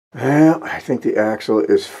Well, I think the axle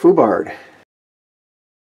is foobarred.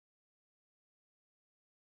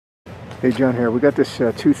 Hey, John here. We got this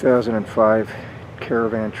 2005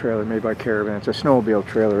 Caravan trailer made by Caravan. It's a snowmobile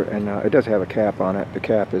trailer, and it does have a cap on it. The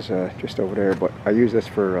cap is just over there, but I use this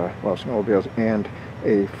for well, snowmobiles and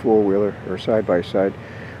a four-wheeler or side-by-side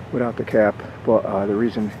without the cap. But the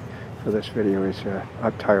reason for this video is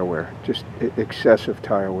tire wear, just excessive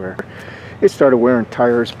tire wear. It started wearing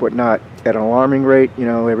tires, but not at an alarming rate. You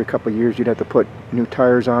know, every couple of years you'd have to put new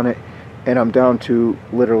tires on it, and I'm down to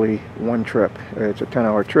literally one trip. It's a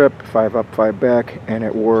 10-hour trip, 5 up, 5 back, and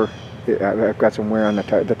it wore. I've got some wear on the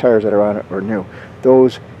tires. The tires that are on it are new.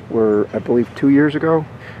 Those were, I believe, 2 years ago.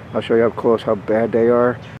 I'll show you up close how bad they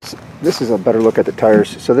are. This is a better look at the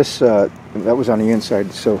tires. So this, that was on the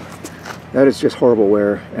inside. So that is just horrible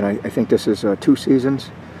wear, and I think this is 2 seasons.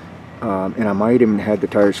 And I might even had the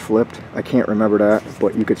tires flipped. I can't remember that,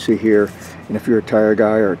 but you could see here. And if you're a tire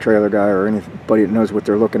guy or a trailer guy or anybody that knows what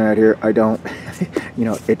they're looking at here, I don't. You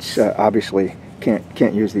know, it's obviously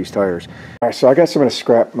can't use these tires. All right, so I got some of the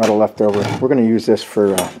scrap metal left over. We're going to use this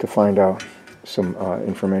for to find out some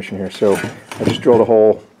information here. So I just drilled a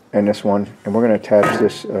hole in this one, and we're going to attach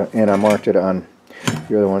this. And I marked it on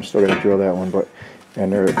the other one. Still going to drill that one, but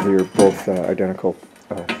and they're both identical.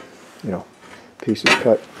 You know, pieces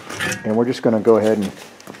cut. And we're just going to go ahead and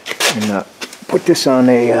put this on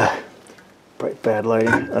a bad lighting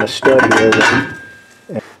on a stud here.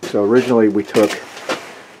 And so originally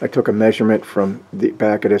I took a measurement from the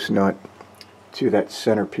back of this nut to that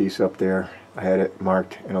center piece up there. I had it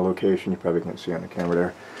marked in a location. You probably can't see on the camera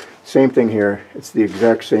there. Same thing here. It's the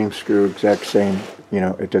exact same screw, exact same. You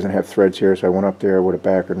know, it doesn't have threads here, so I went up there with a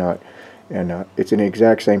backer nut, and it's in the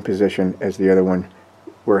exact same position as the other one.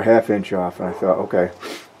 We're a ½ inch off, and I thought, okay,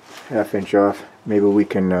 ½ inch off. Maybe we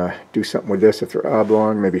can do something with this if they're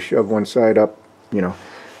oblong. Maybe shove one side up. You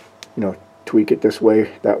know, tweak it this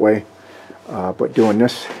way, that way. But doing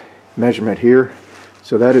this measurement here,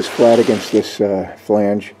 so that is flat against this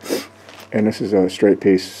flange, and this is a straight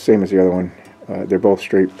piece, same as the other one. They're both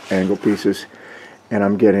straight angle pieces, and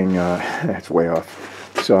I'm getting that's way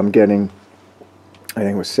off. So I'm getting, I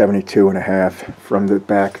think it was 72.5 from the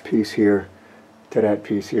back piece here to that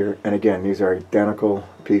piece here, and again, these are identical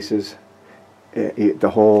pieces.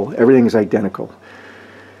 Everything is identical.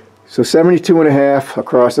 So 72.5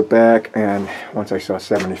 across the back, and once I saw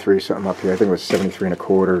 73 something up here, I think it was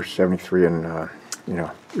 73.25, 73, and you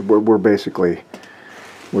know,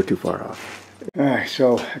 we're too far off. All right,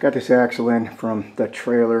 so I got this axle in from the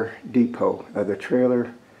trailer depot.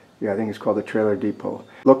 Yeah, I think it's called the trailer depot.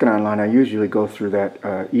 Looking online, I usually go through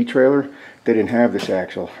that e-trailer. They didn't have this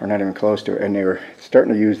axle, or not even close to it, and they were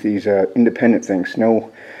starting to use these independent things.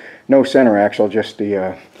 No center axle, just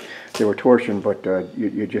the they were torsion, but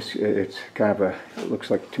it's kind of it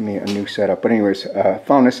looks like to me a new setup. But anyways,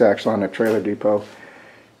 found this axle on the trailer depot,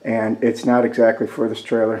 and it's not exactly for this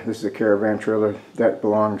trailer. This is a Caravan trailer that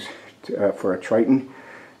belongs to, for a Triton,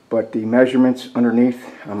 but the measurements underneath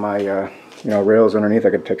on my rails underneath, I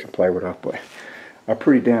could take some plywood off, but are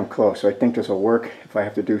pretty damn close. So I think this will work. If I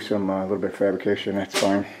have to do some a little bit of fabrication, that's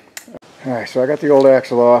fine. All right, so I got the old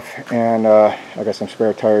axle off, and I got some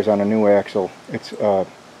spare tires on a new axle. It's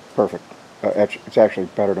perfect. It's actually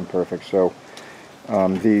better than perfect. So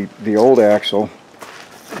the old axle,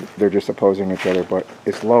 they're just opposing each other, but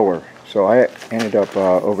it's lower. So I ended up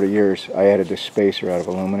over the years, I added this spacer out of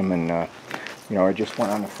aluminum, and I just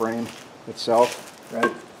went on the frame itself,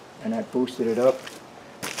 right, and that boosted it up,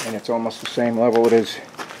 and it's almost the same level it is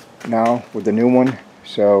now with the new one.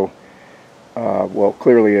 So well,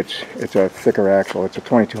 clearly it's a thicker axle. It's a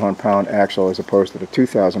 2,200 pound axle as opposed to the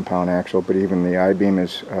 2,000 pound axle, but even the I-beam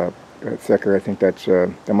is thicker. I think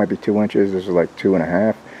that might be 2 inches. This is like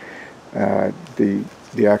 2.5.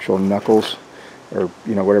 The actual knuckles, or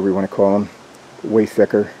whatever you want to call them, way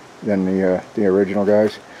thicker than the original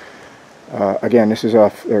guys. Again, this is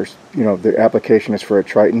off. There's the application is for a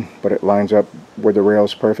Triton, but it lines up with the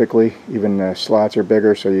rails perfectly. Even the slots are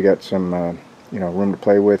bigger, so you got some room to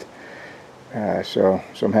play with. So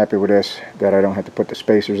I'm happy with this, that I don't have to put the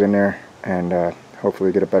spacers in there, and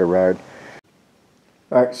hopefully get a better ride.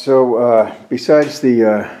 All right, so besides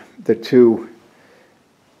the two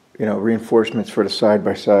reinforcements for the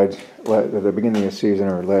side-by-sides, at the beginning of the season,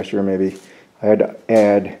 or last year maybe, I had to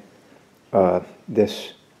add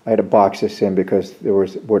this. I had to box this in because there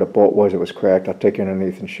was, where the bolt was, it was cracked. I'll take you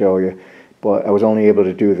underneath and show you, but I was only able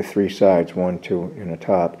to do the 3 sides, 1, 2, and the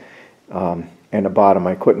top. And the bottom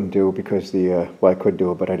I couldn't do because I could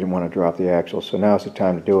do it, but I didn't want to drop the axle. So now's the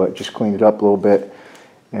time to do it. Just clean it up a little bit,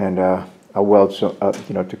 and I'll weld some up,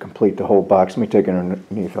 you know, to complete the whole box. Let me take it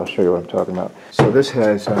underneath. I'll show you what I'm talking about. So this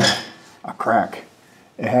has a crack.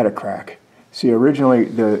 It had a crack. See, originally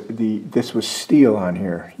this was steel on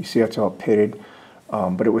here. You see, it's all pitted,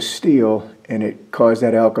 but it was steel, and it caused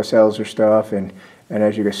that Alka-Seltzer stuff. And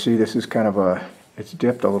as you can see, this is kind of it's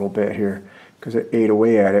dipped a little bit here because it ate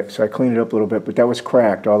away at it. So I cleaned it up a little bit, but that was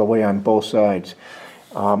cracked all the way on both sides.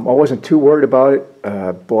 I wasn't too worried about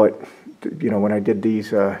it, but you know, when I did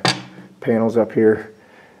these panels up here,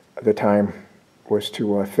 the time was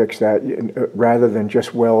to fix that. Rather than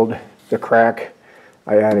just weld the crack,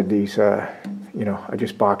 I added these, you know, I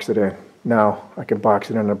just boxed it in. Now I can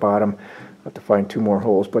box it in the bottom. I have to find 2 more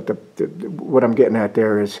holes, but what I'm getting at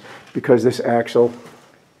there is, because this axle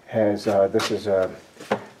has, this is, I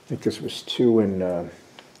think this was 2 and, I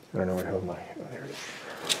don't know what held my, oh, there it is.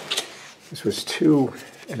 This was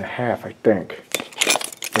 2.5, I think.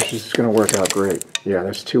 This is going to work out great. Yeah,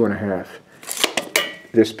 that's 2.5.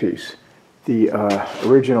 This piece. The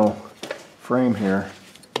original frame here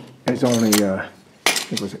is only, I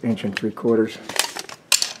think it was 1 3/4 inches.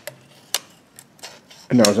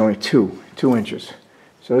 No, it was only 2 inches.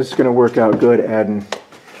 So this is going to work out good, adding,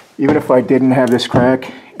 even if I didn't have this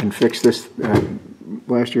crack and fixed this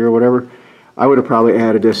last year or whatever, I would have probably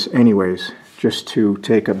added this anyways, just to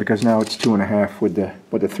take up, because now it's 2.5 with the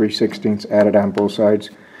 3/16 added on both sides.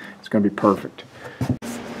 It's going to be perfect.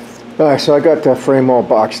 Alright, so I got the frame all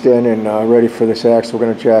boxed in and ready for this axle. We're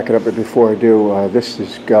going to jack it up, but before I do, this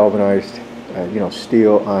is galvanized, you know,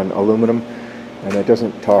 steel on aluminum, and it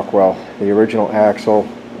doesn't talk well. The original axle,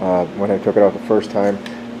 when I took it out the first time,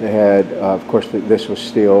 they had, of course, this was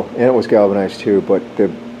steel, and it was galvanized too, but the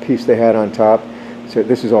piece they had on top, so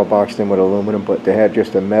this is all boxed in with aluminum, but they had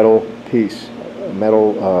just a metal piece, a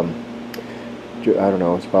metal, I don't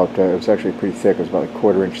know, it's about, it was actually pretty thick, it was about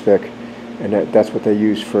 1/4 inch thick, and that's what they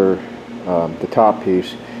used for the top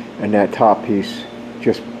piece, and that top piece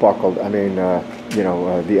just buckled. I mean, you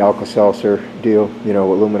know, the Alka-Seltzer deal, you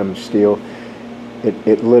know, aluminum steel,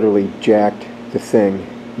 it literally jacked the thing.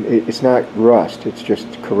 It's not rust, it's just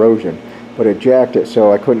corrosion, but it jacked it,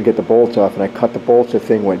 so I couldn't get the bolts off, and I cut the bolts, the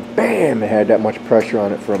thing went bam, it had that much pressure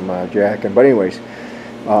on it from jacking. But anyways,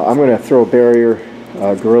 I'm going to throw a barrier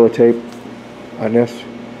Gorilla Tape on this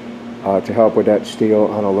to help with that steel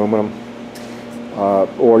on aluminum.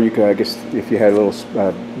 Or you could, I guess, if you had a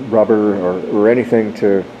little rubber or anything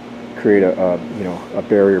to create a you know, a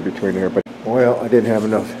barrier between there. But well, I did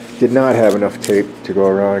not have enough tape to go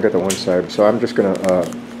around. I got the one side, so I'm just gonna.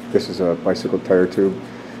 This is a bicycle tire tube.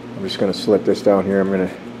 I'm just gonna slip this down here. I'm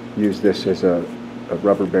gonna use this as a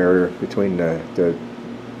rubber barrier between the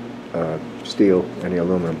steel and the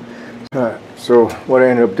aluminum. So what I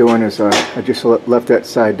ended up doing is I just left that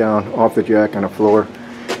side down off the jack on the floor,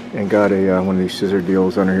 and got a one of these scissor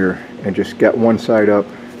deals under here, and just got one side up.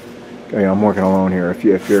 You know, I'm working alone here. If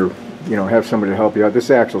you're, you know, have somebody to help you out. This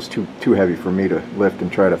axle's too heavy for me to lift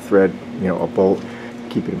and try to thread, you know, a bolt,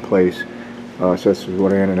 keep it in place. So this is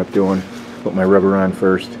what I ended up doing. Put my rubber on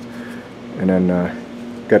first, and then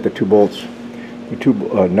got the 2 bolts, the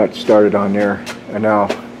 2 nuts started on there, and now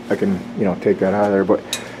I can, you know, take that out of there. But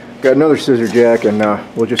got another scissor jack, and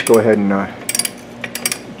we'll just go ahead and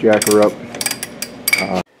jack her up.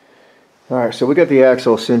 Alright, so we got the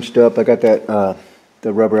axle cinched up. I got that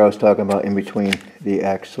the rubber I was talking about in between the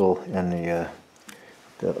axle and the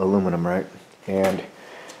aluminum, right? And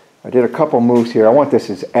I did a couple moves here. I want this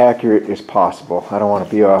as accurate as possible. I don't want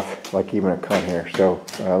to be off like even a cunt here. So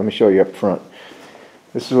let me show you up front.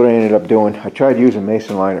 This is what I ended up doing. I tried using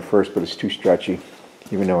Mason line at first, but it's too stretchy.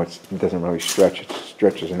 Even though it doesn't really stretch, it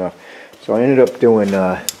stretches enough. So I ended up doing,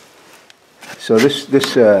 so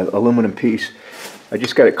this aluminum piece, I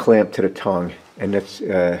just got it clamped to the tongue, and that's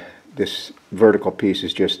this vertical piece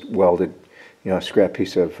is just welded, you know, a scrap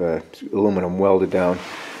piece of aluminum welded down,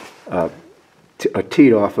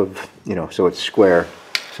 teed off of, you know, so it's square,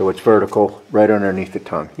 so it's vertical right underneath the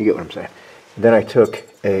tongue. You get what I'm saying? And then I took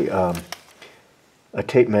a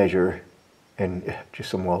tape measure and just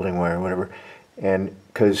some welding wire or whatever, and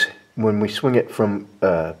because when we swing it from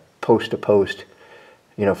post to post,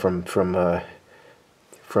 you know, from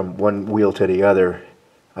one wheel to the other,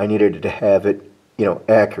 I needed to have it, you know,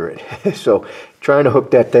 accurate. So trying to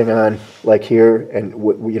hook that thing on like here, and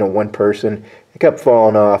you know, one person, it kept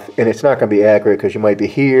falling off, and it's not going to be accurate because you might be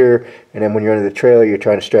here, and then when you're under the trailer, you're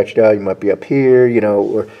trying to stretch it out, you might be up here, you know.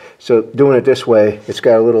 Or so doing it this way, it's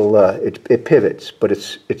got a little, it pivots, but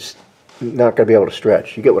it's not going to be able to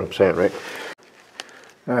stretch. You get what I'm saying, right?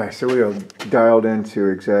 All right, so we are dialed into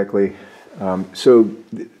exactly. So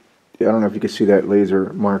I don't know if you can see that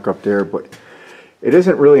laser mark up there, but it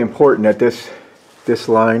isn't really important that this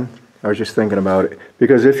line I was just thinking about it.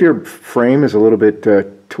 Because if your frame is a little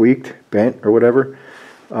bit tweaked, bent, or whatever,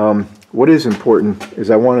 what is important is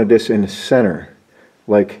I wanted this in the center.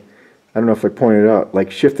 Like, I don't know if I pointed out,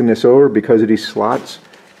 like shifting this over because of these slots.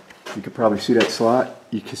 You could probably see that slot.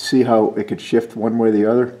 You can see how it could shift one way or the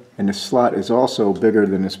other. And this slot is also bigger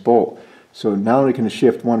than this bolt. So not only can it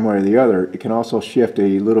shift one way or the other, it can also shift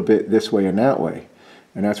a little bit this way and that way.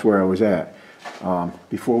 And that's where I was at.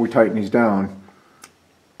 Before we tighten these down,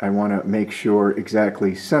 I want to make sure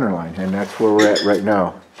exactly center line, and that's where we're at right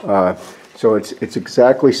now. So it's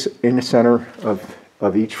exactly in the center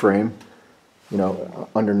of each frame, you know,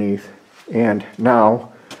 underneath. And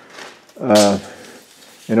now,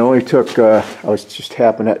 it only took, I was just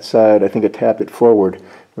tapping that side, I think I tapped it forward,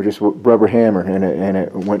 with just rubber hammer, and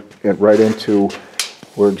it went right into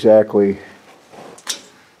where exactly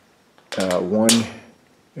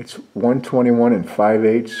it's 121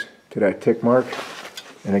 5/8 to that tick mark.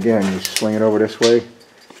 And again, you swing it over this way,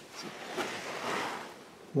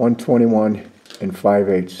 121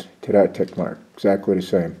 5/8 to that tick mark, exactly the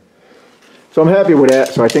same. So I'm happy with that,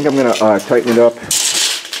 so I think I'm going to tighten it up.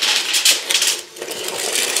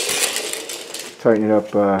 Tighten it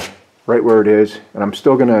up right where it is, and I'm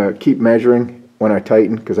still going to keep measuring when I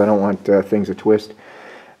tighten because I don't want things to twist.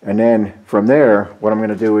 And then from there, what I'm going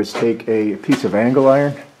to do is take a piece of angle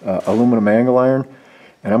iron, aluminum angle iron,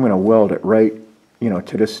 and I'm going to weld it right, you know,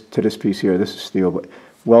 to this piece here. This is steel, but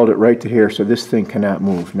weld it right to here so this thing cannot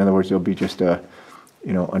move. In other words, there'll be just a,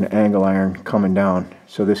 you know, an angle iron coming down,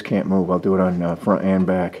 so this can't move. I'll do it on front and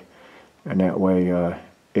back, and that way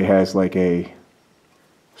it has like a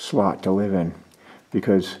slot to live in.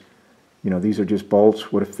 Because, you know, these are just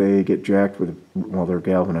bolts. What if they get jacked with, well, they're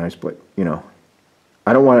galvanized, but, you know,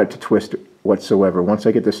 I don't want it to twist whatsoever. Once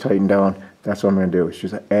I get this tightened down, that's what I'm going to do. It's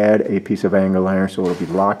just add a piece of angle iron so it'll be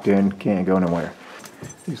locked in, can't go nowhere.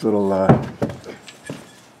 These little, I'm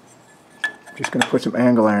just going to put some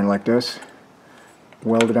angle iron like this,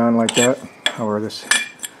 weld it on like that, however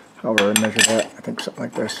I measure that, I think something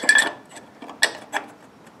like this.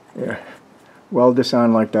 Yeah, weld this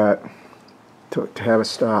on like that to have a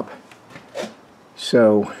stop.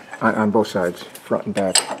 So, on both sides, front and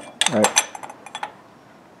back.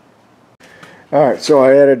 Alright, so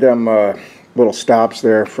I added them little stops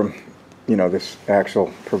there from, you know, this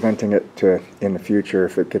axle, preventing it to, in the future,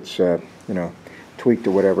 if it gets, you know, tweaked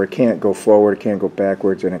or whatever. It can't go forward, it can't go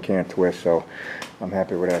backwards, and it can't twist, so I'm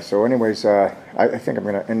happy with that. So anyways, I think I'm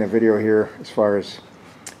going to end the video here as far as,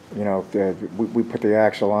 you know, we put the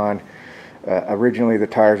axle on. Originally the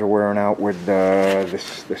tires were wearing out with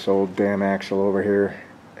this old damn axle over here,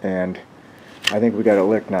 and I think we got it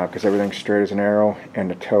licked now because everything's straight as an arrow and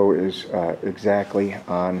the toe is exactly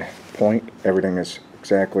on point. Everything is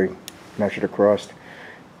exactly measured across,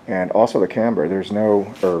 and also the camber. There's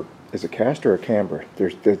no, or is it caster or camber?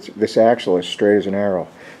 This axle is straight as an arrow,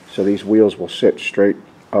 so these wheels will sit straight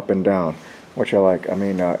up and down, which I like. I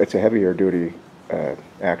mean, it's a heavier duty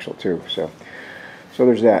axle too, so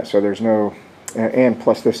there's that. So there's no, and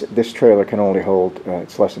plus this trailer can only hold,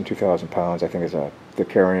 it's less than 2,000 pounds. I think the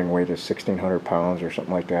carrying weight is 1,600 pounds or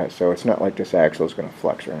something like that. So it's not like this axle is going to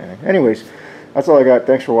flex or anything. Anyways, that's all I got.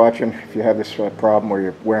 Thanks for watching. If you have this problem where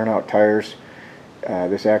you're wearing out tires,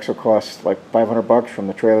 this axle costs like 500 bucks from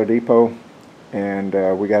the Trailer Depot, and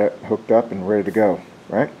we got it hooked up and ready to go.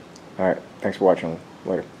 Right? All right. Thanks for watching.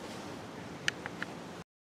 Later.